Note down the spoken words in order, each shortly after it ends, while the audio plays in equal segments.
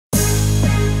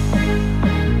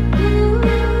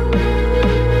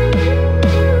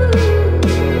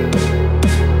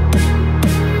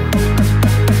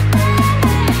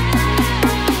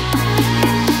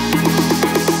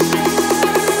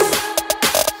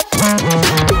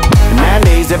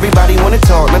Nowadays everybody wanna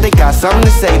talk, like they got something to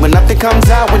say, but nothing comes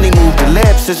out when they move their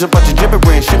lips. There's a bunch of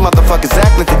gibberish, shit motherfuckers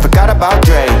act like they forgot about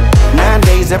Dre.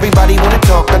 Nowadays everybody wanna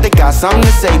talk, like they got something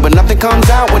to say, but nothing comes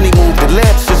out when they move their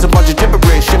lips. There's a bunch of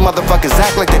gibberish, shit motherfuckers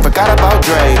act like they forgot about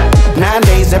Dre.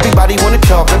 Nowadays everybody wanna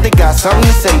talk, like they got something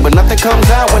to say, but nothing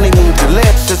comes out when they move their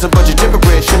lips. There's a bunch of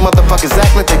gibberish, shit motherfuckers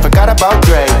act like they forgot about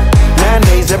Dre.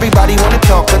 Nowadays everybody wanna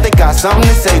talk, like they got something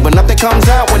to say, but nothing comes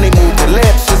out when they move their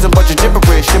lips. There's a bunch of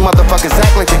gibberish, shit motherfuckers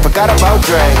act like they forgot about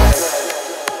Dre.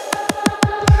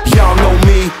 Y'all know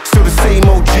me, still the same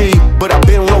OG, but I've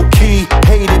been low-key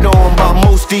hated on by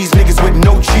most these niggas with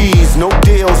no G's, no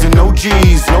deals and no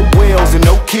G's, no wheels and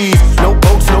no keys, no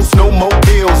boats, no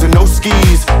snowmobiles and no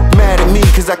skis. Mad at me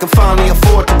cause I can finally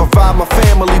afford to provide my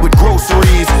family with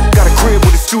groceries. Got a crib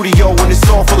with a studio and it's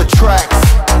all full of tracks,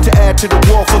 to add to the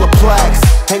wall full of plaques,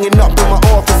 hanging up in my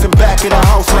office and back of the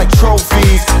house like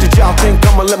trophies. Did y'all think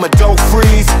I'ma let my dough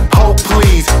freeze? Oh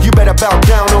please, you better bow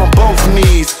down on both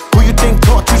knees. Who you think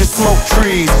taught you to smoke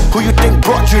trees? Who you think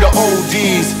brought you to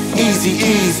ODs? Easy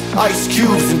E's, Ice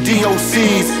Cubes and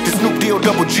DOCs, the Snoop Deal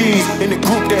double G's, in the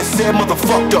group that said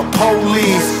motherfuck the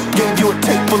police. Gave you a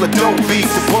tape full of dope beats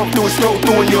to bump through and stroll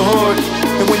through in your hood.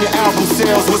 And when your album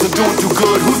sales wasn't doing too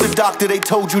good, who's the doctor they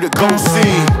told you to go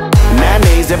see?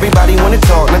 Nowadays everybody wanna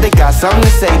talk, like they got something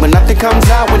to say, but nothing comes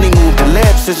out when they move their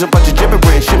lips. There's a bunch of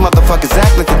gibberish, shit motherfuckers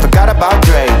act like they forgot about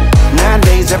Dre.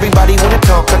 Nowadays everybody wanna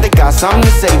talk, like they got something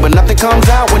to say, but nothing comes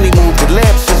out when they move their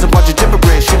lips. There's a bunch of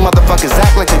gibberish, shit motherfuckers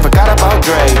act like they forgot about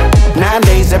Dre.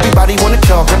 Nowadays everybody wanna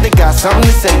talk, like they got something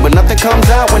to say, but nothing comes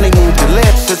out when they move their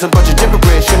lips. There's a bunch of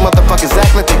gibberish, shit motherfuckers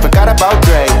act like they forgot about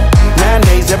Dre.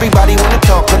 Nowadays everybody wanna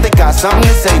talk, like they got something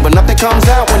to say, but nothing comes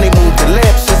out when they move their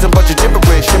lips. There's a bunch of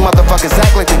gibberish, shit motherfuckers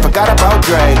act like they forgot about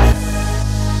Dre.